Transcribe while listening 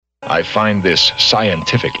I find this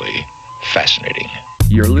scientifically fascinating.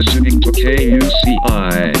 You're listening to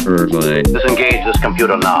KUCI Irvine. Disengage this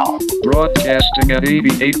computer now. Broadcasting at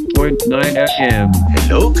 88.9 FM.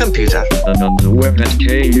 Hello, computer. And on the web at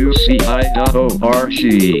KUCI.org.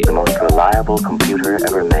 The most reliable computer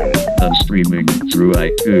ever made. And streaming through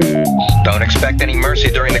iTunes. Don't expect any mercy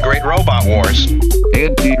during the Great Robot Wars.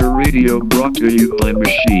 Anteater Radio brought to you by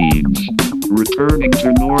machines. Returning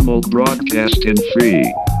to normal broadcast in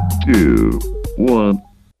 3, 2, 1.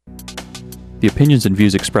 The opinions and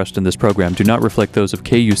views expressed in this program do not reflect those of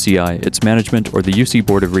KUCI, its management, or the UC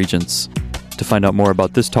Board of Regents. To find out more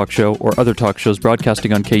about this talk show or other talk shows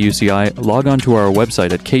broadcasting on KUCI, log on to our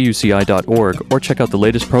website at kuci.org or check out the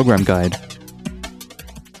latest program guide.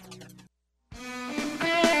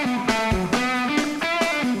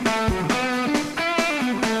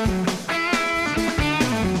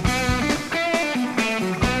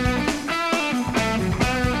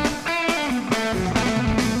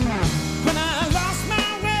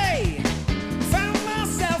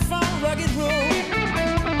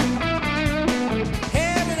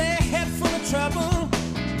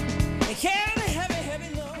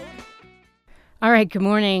 All right, good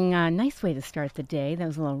morning. Nice way to start the day. That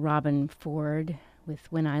was a little Robin Ford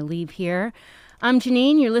with When I Leave Here. I'm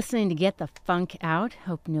Janine. You're listening to Get the Funk Out.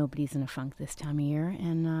 Hope nobody's in a funk this time of year.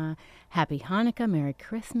 And happy Hanukkah, Merry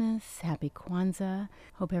Christmas, happy Kwanzaa.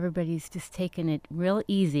 Hope everybody's just taking it real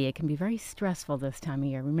easy. It can be very stressful this time of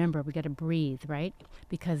year. Remember, we got to breathe, right?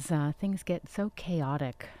 Because things get so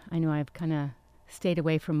chaotic. I know I've kind of stayed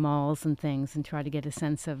away from malls and things and tried to get a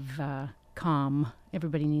sense of calm.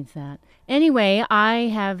 Everybody needs that. Anyway, I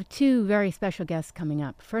have two very special guests coming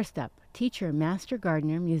up. First up, teacher, master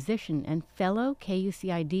gardener, musician, and fellow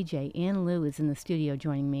KUCI DJ Ann Liu is in the studio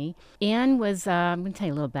joining me. Ann was, I'm going to tell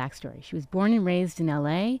you a little backstory. She was born and raised in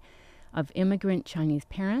L.A. of immigrant Chinese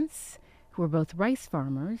parents who were both rice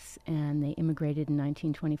farmers, and they immigrated in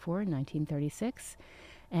 1924 and 1936.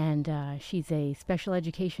 And she's a special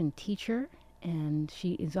education teacher. And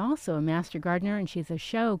she is also a master gardener, and she has a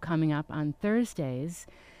show coming up on Thursdays.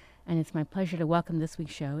 And it's my pleasure to welcome this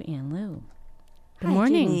week's show, Ann Liu. Good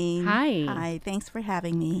morning. Janine. Hi. Hi. Thanks for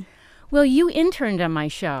having me. Well, you interned on my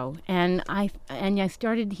show, and I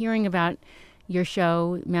started hearing about your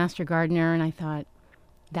show, Master Gardener, and I thought,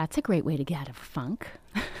 that's a great way to get out of funk.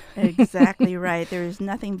 Exactly right. There's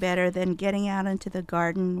nothing better than getting out into the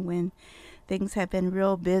garden when things have been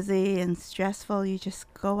real busy and stressful. You just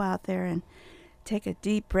go out there and take a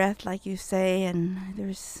deep breath, like you say, and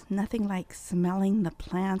there's nothing like smelling the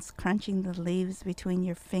plants, crunching the leaves between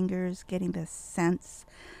your fingers, getting the scents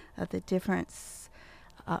of the different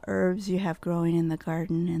herbs you have growing in the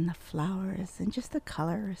garden and the flowers and just the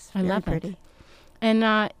colors. I love pretty. it. And,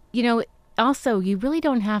 also, you really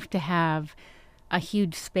don't have to have a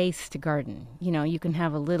huge space to garden. You can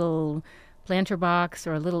have a little planter box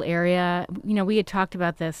or a little area. We had talked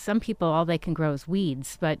about this. Some people, all they can grow is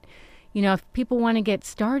weeds. But, if people want to get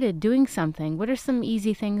started doing something, what are some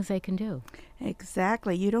easy things they can do?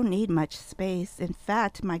 Exactly. You don't need much space. In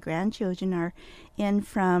fact, my grandchildren are in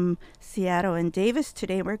from Seattle and Davis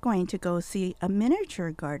today. We're going to go see a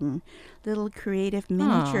miniature garden. Little creative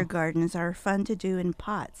miniature gardens are fun to do in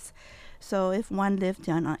pots. So if one lived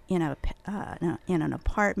in an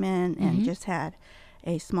apartment and just had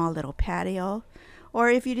a small little patio, or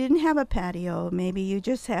if you didn't have a patio, maybe you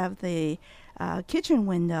just have the kitchen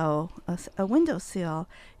window, a windowsill,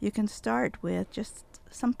 you can start with just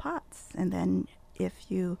some pots, and then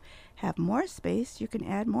if you have more space, you can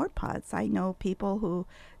add more pots. I know people who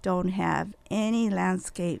don't have any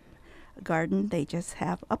landscape garden, they just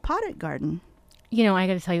have a potted garden. I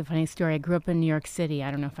got to tell you a funny story. I grew up in New York City.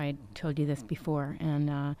 I don't know if I told you this before,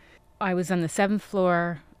 and I was on the 7th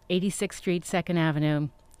floor, 86th Street, 2nd Avenue.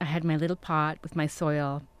 I had my little pot with my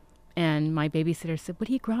soil, and my babysitter said, "What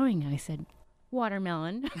are you growing?" And I said,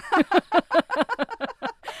 "Watermelon."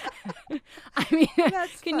 I mean,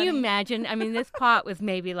 can you imagine? I mean, this pot was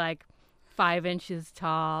maybe like 5 inches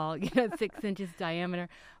tall, 6 inches diameter.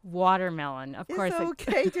 Watermelon, of course. It's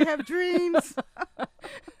okay to have dreams.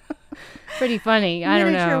 Pretty funny. I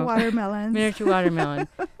don't know. Miniature watermelons. Miniature watermelon.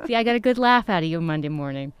 See, I got a good laugh out of you Monday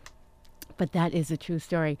morning. But that is a true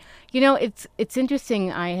story. It's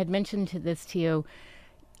interesting. I had mentioned this to you.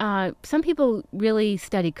 Some people really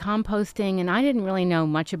study composting, and I didn't really know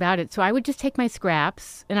much about it. So I would just take my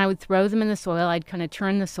scraps, and I would throw them in the soil. I'd kind of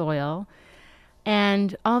turn the soil.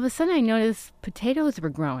 And all of a sudden, I noticed potatoes were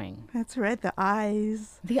growing. That's right, the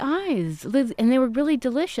eyes. The eyes. And they were really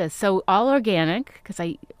delicious. So all organic,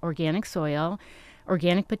 because organic soil,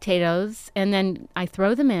 organic potatoes. And then I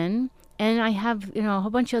throw them in. And I have, a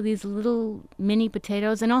whole bunch of these little mini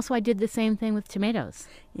potatoes. And also I did the same thing with tomatoes.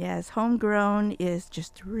 Yes, homegrown is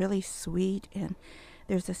just really sweet, and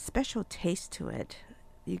there's a special taste to it.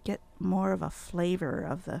 You get more of a flavor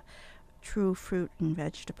of the true fruit and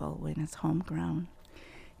vegetable when it's homegrown.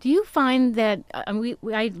 Do you find that,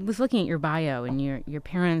 I was looking at your bio, and your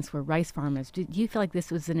parents were rice farmers. Do you feel like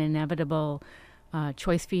this was an inevitable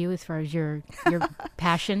choice for you as far as your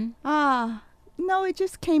passion? No, it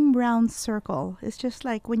just came round circle. It's just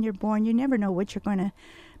like when you're born, you never know what you're going to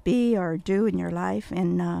be or do in your life.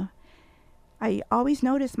 And I always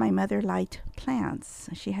noticed my mother liked plants.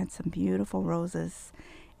 She had some beautiful roses.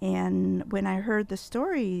 And when I heard the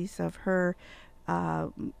stories of her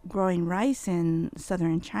growing rice in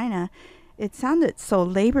southern China, it sounded so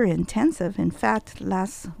labor intensive. In fact,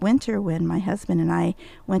 last winter when my husband and I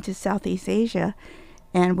went to Southeast Asia,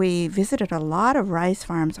 and we visited a lot of rice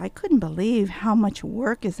farms, I couldn't believe how much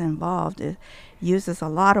work is involved. It uses a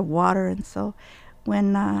lot of water. And so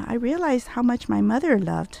when I realized how much my mother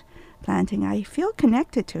loved planting, I feel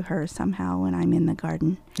connected to her somehow when I'm in the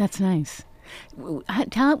garden. That's nice.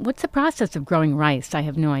 What's the process of growing rice? I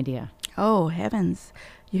have no idea. Oh, heavens.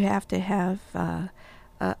 You have to have,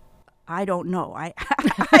 I don't know. I'm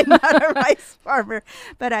not a rice farmer,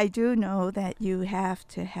 but I do know that you have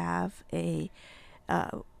to have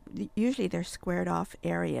usually they're squared off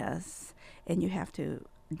areas, and you have to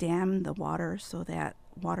dam the water so that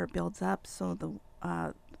water builds up, so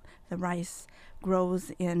the rice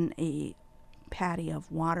grows in a paddy of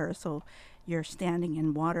water, so you're standing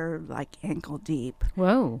in water like ankle deep.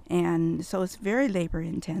 Whoa. And so it's very labor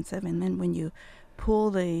intensive. And then when you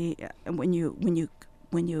pull when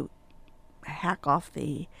you hack off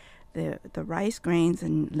the rice grains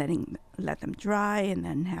and let them dry, and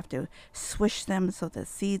then have to swish them so the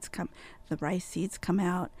rice seeds come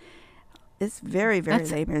out. It's very, very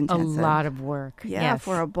labor intensive. A lot of work. Yeah, yes.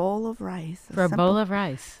 For a bowl of rice. For a bowl of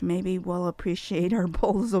rice. Maybe we'll appreciate our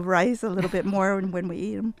bowls of rice a little bit more when we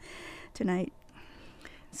eat them tonight.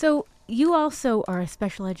 So you also are a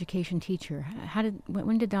special education teacher.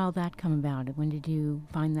 When did all that come about? When did you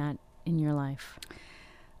find that in your life?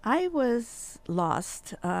 I was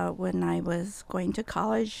lost when I was going to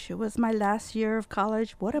college. It was my last year of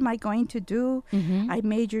college. What am I going to do? Mm-hmm. I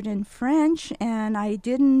majored in French, and I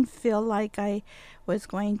didn't feel like I was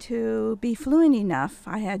going to be fluent enough.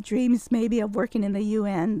 I had dreams maybe of working in the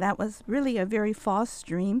UN. That was really a very false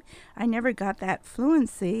dream. I never got that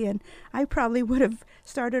fluency, and I probably would have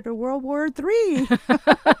started a World War III.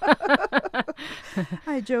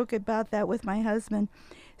 I joke about that with my husband.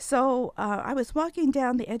 So I was walking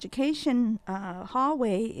down the education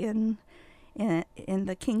hallway in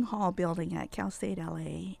the King Hall building at Cal State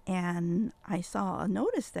LA, and I saw a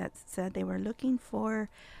notice that said they were looking for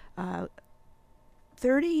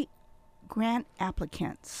 30 grant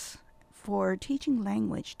applicants for teaching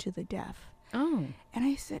language to the deaf. Oh. And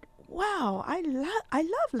I said, wow, I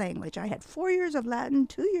love language. I had 4 years of Latin,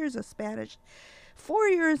 2 years of Spanish, 4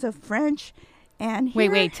 years of French. And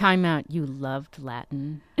wait, time out. You loved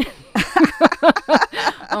Latin.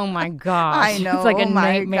 Oh my gosh. I know. It's like a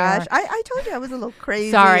my nightmare. Gosh. I told you I was a little crazy.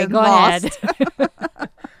 Sorry, and go lost. ahead.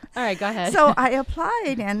 All right, go ahead. So I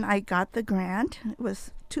applied and I got the grant. It was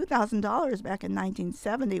 $2,000 back in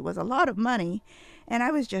 1970. It was a lot of money. And I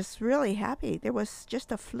was just really happy. There was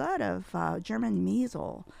just a flood of German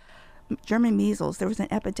measles. There was an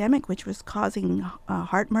epidemic which was causing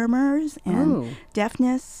heart murmurs and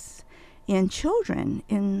deafness in children,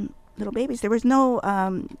 in little babies. There was no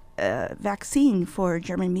vaccine for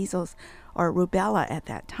German measles or rubella at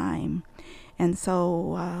that time. And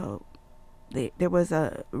so there was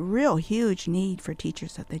a real huge need for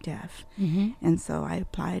teachers of the deaf. Mm-hmm. And so I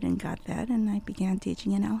applied and got that, and I began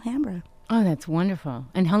teaching in Alhambra. Oh, that's wonderful.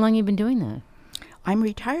 And how long have you been doing that? I'm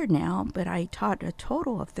retired now, but I taught a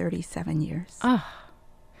total of 37 years. Oh,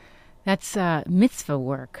 that's mitzvah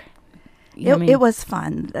work. It was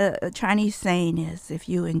fun. The Chinese saying is, if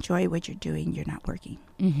you enjoy what you're doing, you're not working.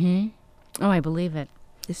 Mm-hmm. Oh, I believe it.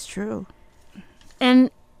 It's true. And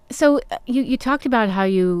so you talked about how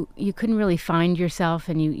you couldn't really find yourself,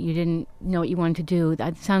 and you didn't know what you wanted to do.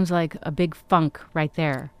 That sounds like a big funk right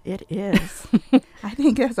there. It is. I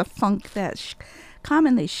think there's a funk that's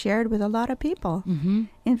commonly shared with a lot of people. Mm-hmm.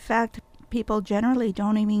 In fact, people generally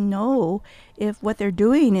don't even know if what they're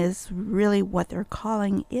doing is really what their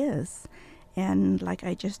calling is. And like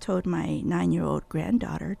I just told my 9-year-old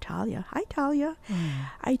granddaughter, Talia. Hi, Talia.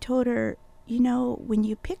 I told her, when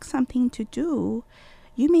you pick something to do,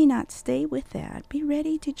 you may not stay with that. Be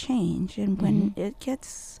ready to change. And when it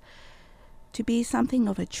gets to be something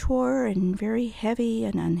of a chore and very heavy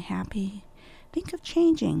and unhappy, think of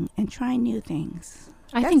changing and trying new things.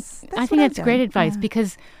 I think what that's I've great done. advice Yeah.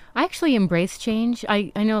 because I actually embrace change.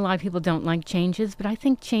 I know a lot of people don't like changes, but I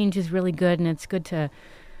think change is really good, and it's good to,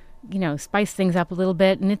 spice things up a little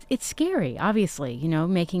bit. And it's scary, obviously,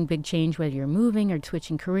 making big change, whether you're moving or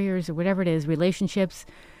switching careers or whatever it is, relationships.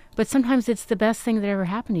 But sometimes it's the best thing that ever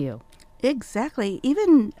happened to you. Exactly.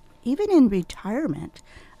 Even in retirement,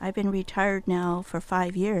 I've been retired now for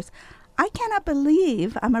 5 years. I cannot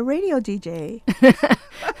believe I'm a radio DJ.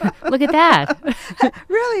 Look at that.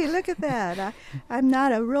 Really, look at that. I'm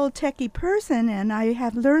not a real techie person, and I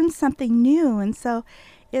have learned something new. And so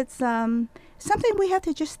it's something we have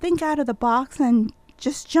to just think out of the box and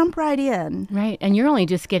just jump right in. Right. And you're only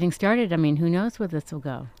just getting started. I mean, who knows where this will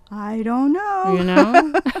go? I don't know. You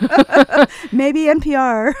know? Maybe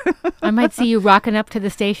NPR. I might see you rocking up to the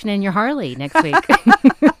station in your Harley next week.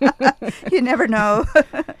 You never know.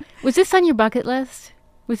 Was this on your bucket list?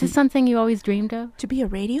 Was this something you always dreamed of? To be a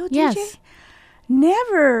radio DJ? Yes.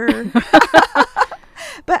 Never.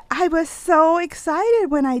 But I was so excited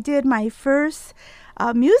when I did my first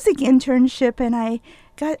music internship, and I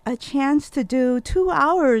got a chance to do 2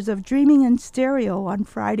 hours of Dreaming in Stereo on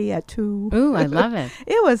Friday at 2. Ooh, I love it.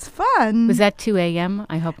 It was fun. Was that 2 a.m.?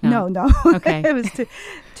 I hope not. No. Okay. It was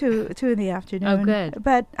two in the afternoon. Oh, good.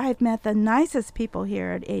 But I've met the nicest people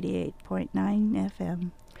here at 88.9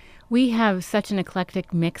 FM. We have such an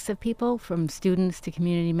eclectic mix of people, from students to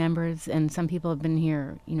community members, and some people have been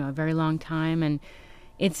here, a very long time. And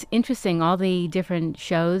it's interesting, all the different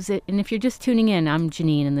shows. And if you're just tuning in, I'm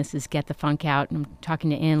Janine, and this is Get the Funk Out, and I'm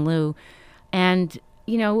talking to Ann Lou. And,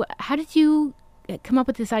 how did you come up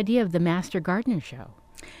with this idea of the Master Gardener Show?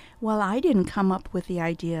 Well, I didn't come up with the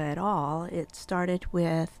idea at all. It started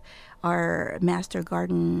with our Master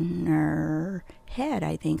Gardener head,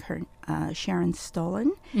 I think, Sharon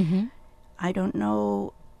Stolen. Mm-hmm. I don't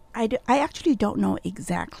know. I actually don't know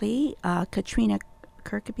exactly. Katrina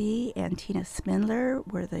Kirkby and Tina Spindler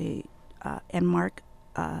were the, and Mark,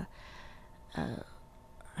 I'm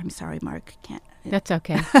sorry, Mark, can't. That's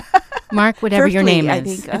okay. Mark, whatever your Firstly, name I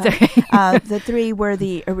is. think, It's okay. the three were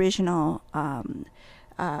the original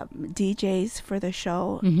DJs for the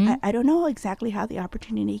show. Mhm. I don't know exactly how the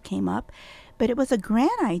opportunity came up, but it was a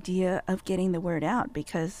grand idea of getting the word out,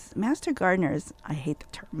 because Master Gardeners, I hate the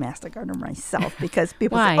term Master Gardener myself, because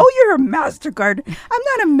people Why? say, oh, you're a Master Gardener. I'm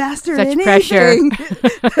not a master Such in pressure.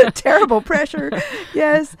 anything. Terrible pressure.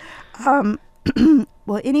 Yes.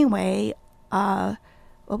 Well, anyway,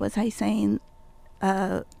 what was I saying?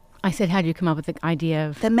 I said, how did you come up with the idea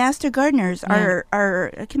of... The Master Gardeners Yeah.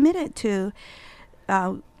 are committed to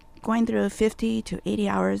going through 50 to 80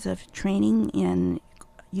 hours of training in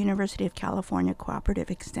University of California Cooperative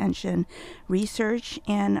Extension research,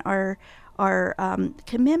 and our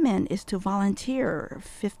commitment is to volunteer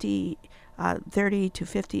 30 to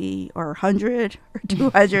 50 or 100 or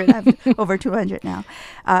 200, I'm over 200 now,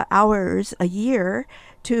 hours a year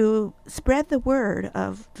to spread the word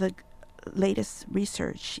of the latest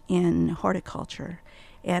research in horticulture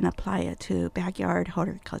and apply it to backyard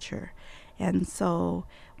horticulture. And so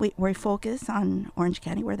we're focused on Orange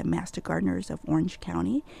County. We're the Master Gardeners of Orange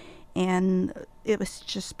County. And it was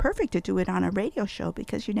just perfect to do it on a radio show,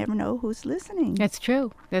 because you never know who's listening. That's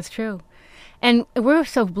true. That's true. And we're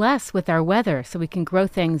so blessed with our weather, so we can grow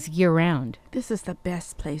things year-round. This is the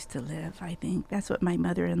best place to live, I think. That's what my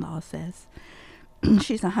mother-in-law says.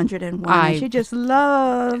 She's 101. And she just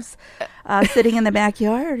loves sitting in the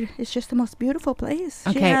backyard. It's just the most beautiful place.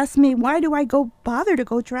 She Okay. asked me, why do I bother to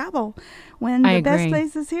go travel when I the best agree.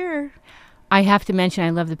 place is here? I have to mention,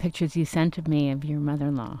 I love the pictures you sent of me of your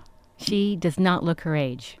mother-in-law. She does not look her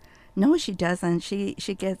age. No, she doesn't. She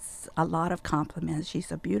gets a lot of compliments.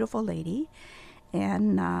 She's a beautiful lady,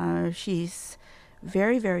 and she's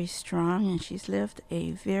very, very strong, and she's lived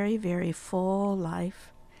a very, very full life.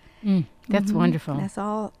 That's Mhm. wonderful. That's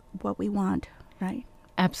all what we want, right?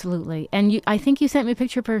 Absolutely. And I think you sent me a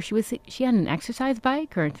picture of her. She had an exercise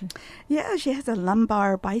bike, or Yeah, she has a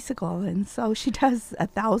lumbar bicycle, and so she does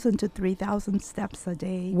 1,000 to 3,000 steps a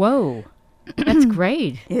day. whoa, that's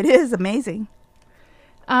great. It is amazing.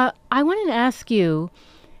 I wanted to ask you.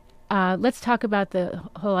 Let's talk about the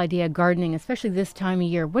whole idea of gardening, especially this time of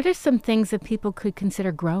year. What are some things that people could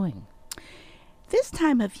consider growing? This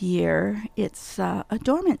time of year, it's a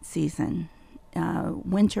dormant season.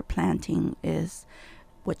 Winter planting is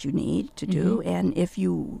what you need to do. And if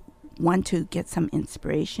you want to get some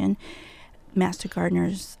inspiration, Master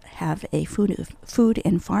Gardeners have a food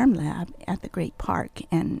and farm lab at the Great Park.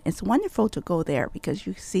 And it's wonderful to go there, because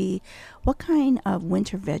you see what kind of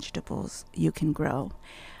winter vegetables you can grow.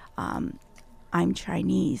 I'm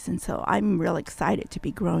Chinese, and so I'm real excited to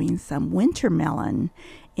be growing some winter melon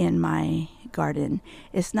in my garden.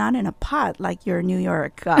 It's not in a pot like your New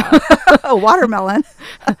York watermelon.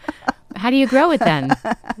 How do you grow it then?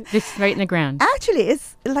 Just right in the ground. Actually,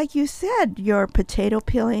 it's like you said, your potato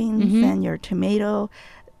peelings and your tomato,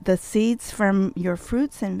 the seeds from your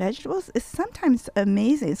fruits and vegetables. It's sometimes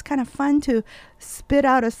amazing. It's kind of fun to spit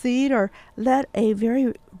out a seed or let a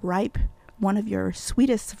very ripe, one of your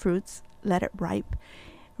sweetest fruits, let it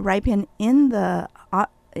ripen in the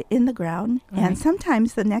ground. Right. And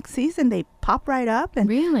sometimes the next season they pop right up and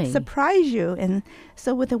Really? surprise you. And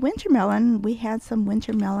so with the winter melon, we had some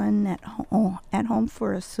winter melon at home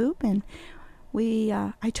for a soup, and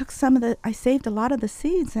I took I saved a lot of the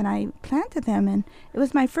seeds and I planted them, and it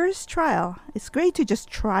was my first trial. It's great to just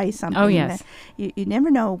try something. Oh, yes. that You never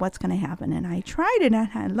know what's going to happen. And I tried it,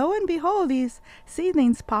 and lo and behold, these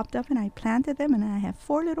seedlings popped up, and I planted them, and I have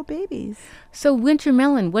 4 little babies. So winter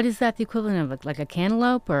melon, what is that the equivalent of? Like a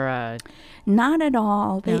cantaloupe or a Not at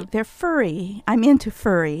all. No. They're furry. I'm into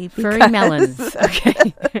furry. furry because- melons?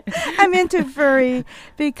 Okay. I'm into furry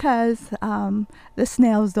because the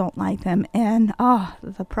snails don't like them, and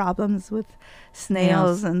the problems with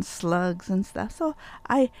snails and slugs and stuff. So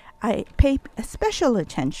I pay special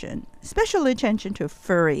attention to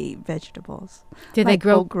furry vegetables. Do they like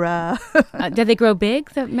grow? okra? Do they grow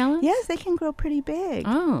big? The melons? Yes, they can grow pretty big.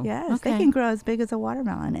 Oh, yes, they okay. can grow as big as a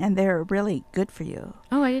watermelon, and they're really good for you.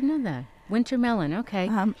 Oh, I didn't know that. Winter melon. Okay.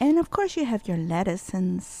 And of course, you have your lettuce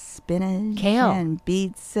and spinach, Kale. and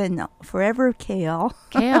beets, and forever kale.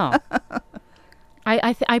 Kale.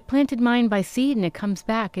 I planted mine by seed, and it comes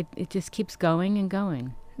back. It just keeps going and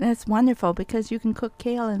going. That's wonderful because you can cook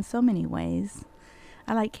kale in so many ways.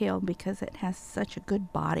 I like kale because it has such a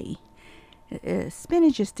good body.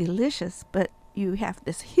 Spinach is delicious, but you have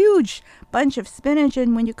this huge bunch of spinach,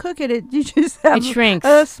 and when you cook it, you just have It shrinks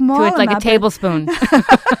a small to it's like a amount, but- tablespoon.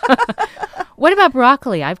 What about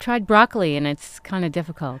broccoli? I've tried broccoli, and it's kind of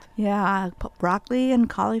difficult. Yeah, broccoli and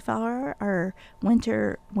cauliflower are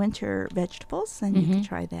winter vegetables, and you can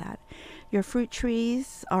try that. Your fruit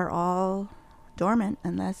trees are all dormant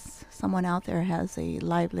unless someone out there has a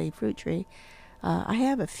lively fruit tree. I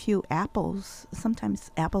have a few apples.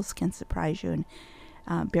 Sometimes apples can surprise you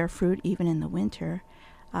and bear fruit even in the winter.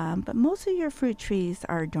 But most of your fruit trees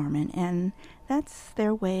are dormant, and that's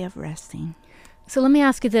their way of resting. So let me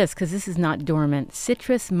ask you this, because this is not dormant.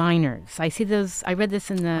 Citrus minors. I see those. I read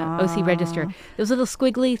this in the OC Register. Those little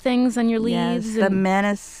squiggly things on your leaves. Yes, the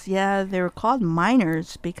menace. Yeah, they were called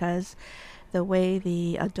minors because the way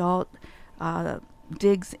the adult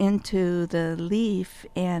digs into the leaf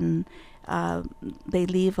and they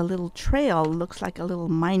leave a little trail, looks like a little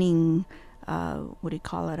mining, what do you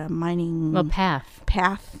call it, a mining Well, path.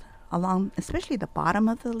 Along, especially the bottom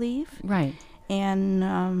of the leaf. Right.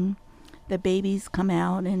 And the babies come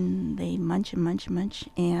out and they munch and munch and munch,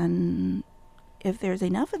 and if there's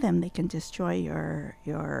enough of them, they can destroy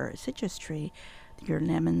your citrus tree. Your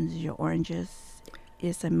lemons, your oranges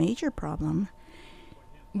is a major problem.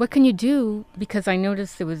 What can you do? Because I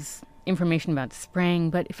noticed there was information about spraying,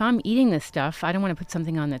 but if I'm eating this stuff, I don't want to put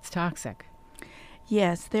something on that's toxic.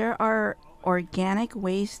 Yes, there are organic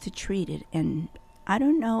ways to treat it, and I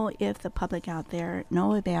don't know if the public out there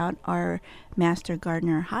know about our Master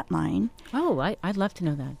Gardener hotline. Oh, I'd love to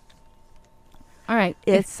know that. All right.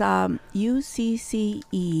 It's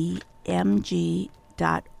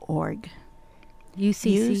uccemg.org.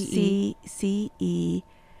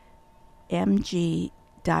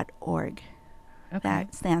 uccemg.org. Okay.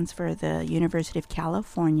 That stands for the University of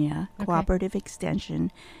California Okay. Cooperative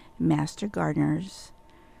Extension Master Gardeners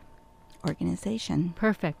Organization.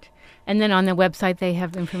 Perfect. And then on the website, they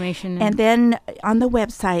have information. And then on the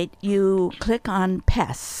website, you click on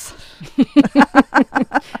pests.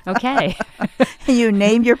 Okay. And you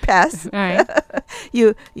name your pests. All right.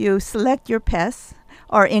 You select your pests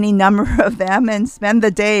or any number of them and spend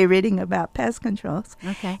the day reading about pest controls.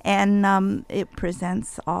 Okay. And it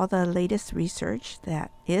presents all the latest research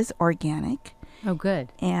that is organic. Oh,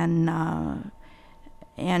 good. And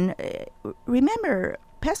remember,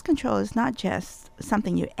 pest control is not just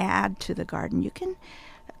something you add to the garden. You can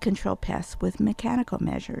control pests with mechanical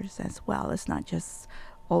measures as well. It's not just,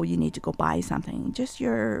 you need to go buy something. Just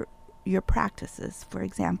your practices. For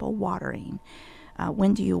example, watering.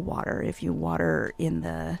 When do you water? If you water in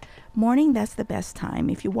the morning, that's the best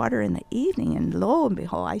time. If you water in the evening, and lo and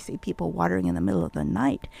behold, I see people watering in the middle of the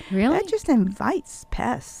night. Really? That just invites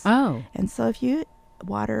pests. Oh. And so if you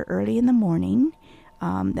water early in the morning,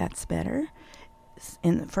 that's better.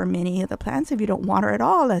 And for many of the plants, if you don't water at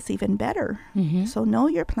all, that's even better. Mm-hmm. So know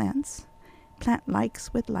your plants. Plant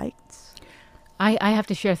likes with likes. I have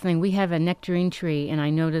to share something. We have a nectarine tree, and I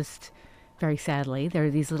noticed, very sadly, there are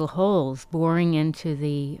these little holes boring into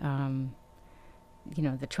the,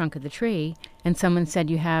 the trunk of the tree. And someone said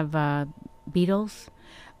you have beetles.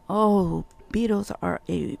 Oh, beetles are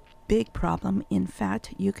a big problem. In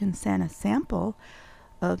fact, you can send a sample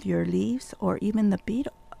of your leaves or even the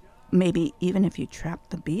beetle. Maybe even if you trap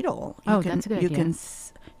the beetle, that's a good idea.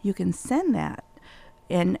 You can send that.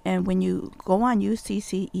 And when you go on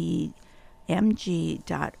uccemg.org,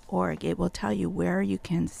 it will tell you where you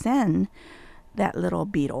can send that little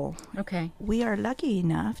beetle. Okay. We are lucky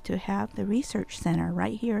enough to have the research center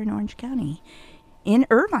right here in Orange County. In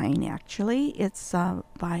Irvine, actually. It's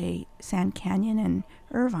by Sand Canyon and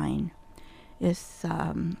Irvine. It's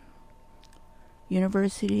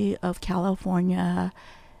University of California,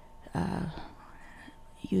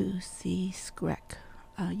 UC SCREC.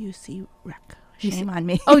 UC Rec. Shame on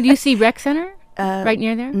me. Oh, UC Rec Center? Right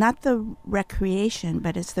near there? Not the recreation,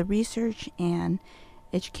 but it's the Research and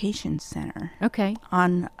Education Center. Okay.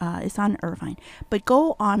 It's on Irvine. But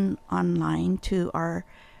go online to our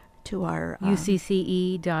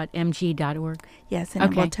ucce.mg.org. Yes, and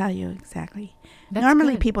it will tell you exactly. That's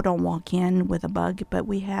Normally good. people don't walk in with a bug, but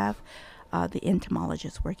we have the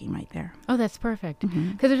entomologist working right there. Oh, that's perfect.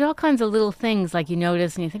 Because there's all kinds of little things like you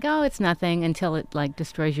notice and you think, oh, it's nothing, until it like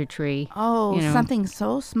destroys your tree. Oh, you know. Something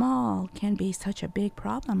so small can be such a big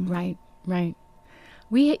problem. Right.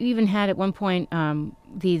 We even had at one point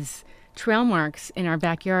these trail marks in our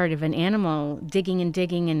backyard of an animal digging,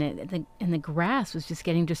 and the grass was just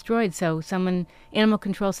getting destroyed. So animal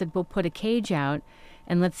control said, we'll put a cage out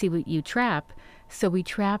and let's see what you trap. So we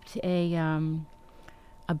trapped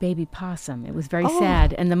a baby possum. It was very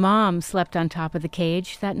sad. And the mom slept on top of the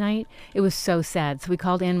cage that night. It was so sad. So we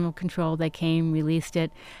called animal control. They came, released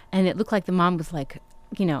it. And it looked like the mom was like,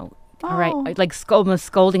 all right, like almost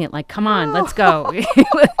scolding it, like, come on, let's go.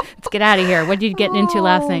 Let's get out of here. What did you get into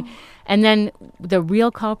last night? And then the real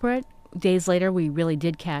culprit, days later, we really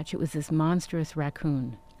did catch. It was this monstrous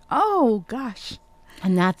raccoon. Oh, gosh.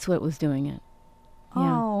 And that's what was doing it.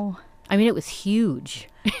 Yeah. Oh. I mean, it was huge.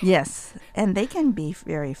 Yes. And they can be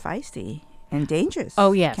very feisty and dangerous.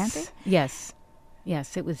 Oh, yes. Can't they? Yes.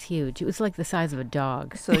 Yes, it was huge. It was like the size of a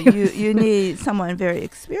dog. So you need someone very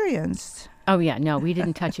experienced. Oh, yeah. No, we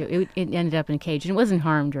didn't touch it. It ended up in a cage, and it wasn't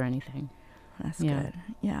harmed or anything. That's good.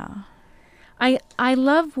 Yeah. I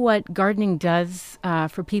love what gardening does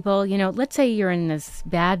for people. Let's say you're in this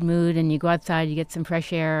bad mood and you go outside, you get some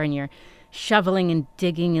fresh air, and you're shoveling and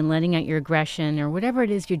digging and letting out your aggression or whatever it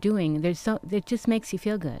is you're doing. It just makes you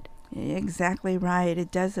feel good. Exactly right.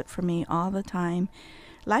 It does it for me all the time.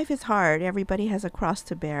 Life is hard. Everybody has a cross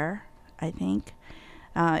to bear, I think.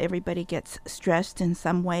 Everybody gets stressed in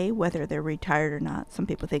some way, whether they're retired or not. Some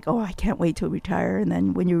people think, I can't wait to retire. And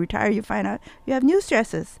then when you retire, you find out you have new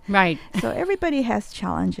stresses. Right. So everybody has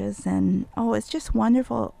challenges. And, it's just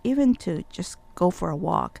wonderful even to just go for a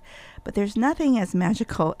walk. But there's nothing as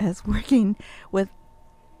magical as working with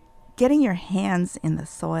getting your hands in the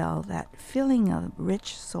soil, that feeling of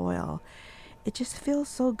rich soil. It just feels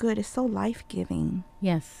so good. It's so life-giving.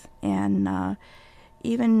 Yes. And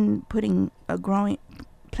even planting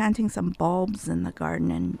some bulbs in the garden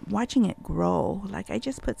and watching it grow. Like I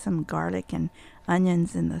just put some garlic and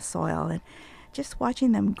onions in the soil and just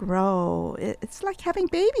watching them grow. It's like having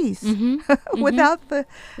babies without the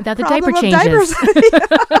diaper changes.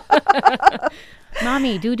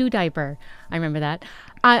 Mommy, doo-doo diaper. I remember that.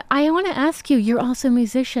 I want to ask you, you're also a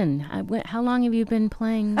musician. How long have you been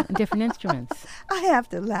playing different instruments? I have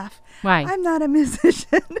to laugh. Why? I'm not a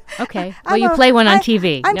musician. Okay. Well, you play one on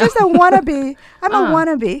TV. I'm just a wannabe. I'm a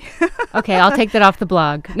wannabe. Okay, I'll take that off the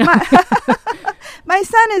blog. My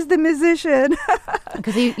son is the musician.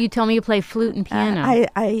 Because you told me you play flute and piano.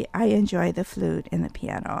 I enjoy the flute and the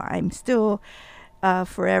piano. I'm still a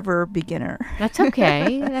forever beginner. That's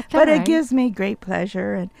okay. That's all but right. It gives me great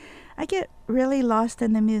pleasure, and I get really lost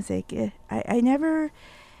in the music.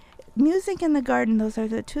 Music and the garden, those are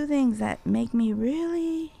the two things that make me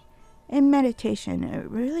really, in meditation, it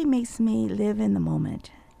really makes me live in the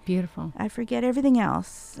moment. Beautiful. I forget everything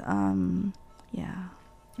else. Yeah.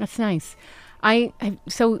 That's nice.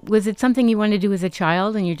 So was it something you wanted to do as a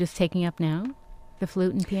child and you're just taking up now, the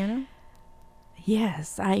flute and piano?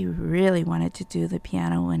 Yes, I really wanted to do the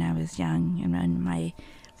piano when I was young. And when my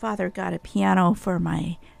father got a piano for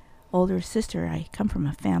my older sister, I come from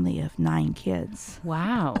a family of 9 kids.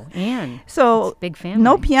 Wow, Anne. So that's a big family.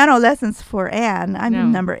 No piano lessons for Anne.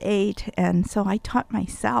 I'm number 8, and so I taught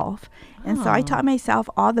myself. And so I taught myself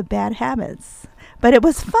all the bad habits. But it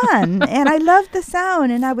was fun, and I loved the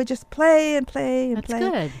sound, and I would just play and play and play.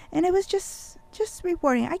 That's good. And it was just just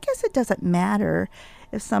rewarding. I guess it doesn't matter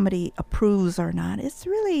if somebody approves or not. It's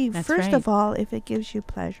really, That's first right. of all, if it gives you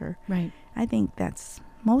pleasure. Right. I think that's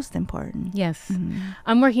most important. Yes. Mm-hmm.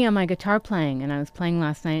 I'm working on my guitar playing, and I was playing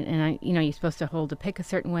last night, and you're supposed to hold a pick a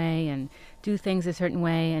certain way and do things a certain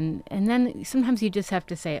way, and then sometimes you just have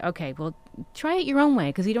to say, okay, well, try it your own way,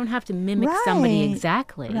 because you don't have to mimic somebody Right.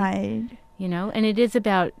 exactly. Right. And it is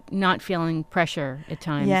about not feeling pressure at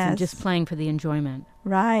times and just Yes. playing for the enjoyment.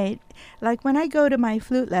 Right. Like when I go to my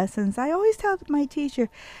flute lessons, I always tell my teacher,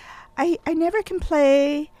 I never can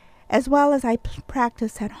play as well as I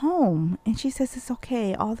practice at home. And she says it's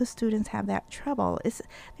okay. All the students have that trouble.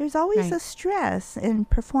 There's always Right. a stress in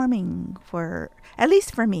performing at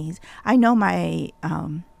least for me. I know my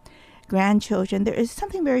grandchildren, there is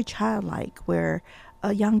something very childlike where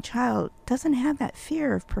a young child doesn't have that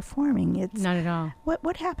fear of performing. It's Not at all.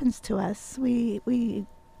 what happens to us. We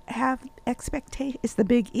have expectations. It's the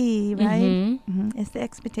big E, right? Mhm. It's the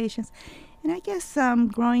expectations. And I guess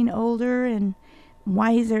growing older and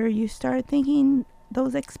wiser, you start thinking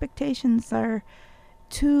those expectations are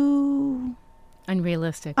too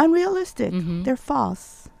Unrealistic. unrealistic. Mhm. They're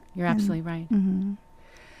false. You're absolutely right. Hmm.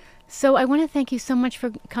 So I want to thank you so much for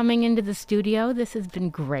coming into the studio. This has been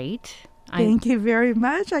great. Thank you very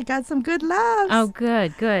much. I got some good laughs. Oh,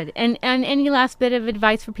 good, good. And any last bit of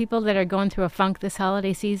advice for people that are going through a funk this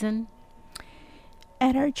holiday season?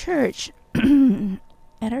 At our church,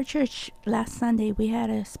 last Sunday, we had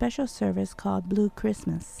a special service called Blue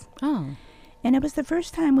Christmas. Oh, And it was the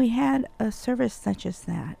first time we had a service such as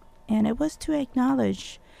that. And it was to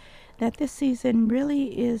acknowledge that this season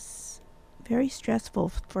really is very stressful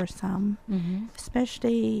for some.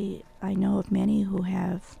 Especially, I know of many who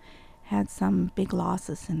have had some big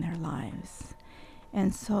losses in their lives.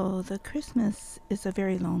 And so the Christmas is a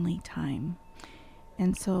very lonely time.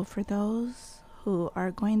 And so for those who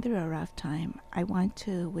are going through a rough time, I want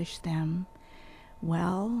to wish them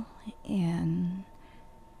well and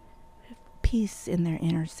peace in their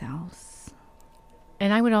inner selves.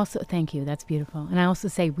 and I would also thank you. That's beautiful. And I also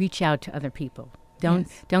say reach out to other people. Don't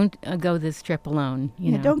Yes. don't go this trip alone.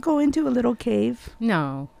 You know. Don't go into a little cave.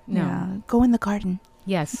 No. Yeah, go in the garden.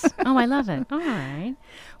 Yes. Oh, I love it. All right.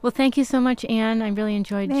 Well, thank you so much, Anne. I really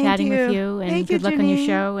enjoyed Thank chatting with you. you. And Thank you, good luck on your Janine.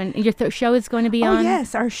 show. And your show is going to be Oh, on?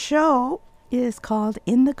 yes. Our show is called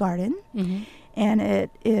In the Garden, Mhm. and it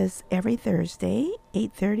is every Thursday,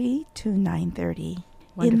 8:30 to 9:30.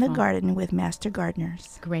 In the Wonderful. Garden with Master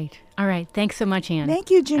Gardeners. Great. All right. Thanks so much, Anne.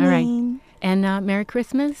 Thank you, All right. Janine. And Merry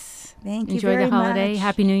Christmas. Thank you Enjoy very the holiday. much.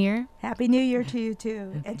 Happy New Year. Happy New Year to you,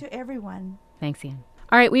 too, and to everyone. Thanks, Anne.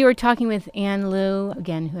 All right, we were talking with Anne Liu,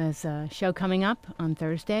 again, who has a show coming up on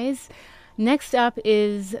Thursdays. Next up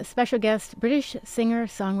is special guest British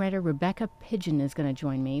singer-songwriter Rebecca Pidgeon is going to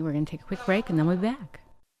join me. We're going to take a quick break, and then we'll be back.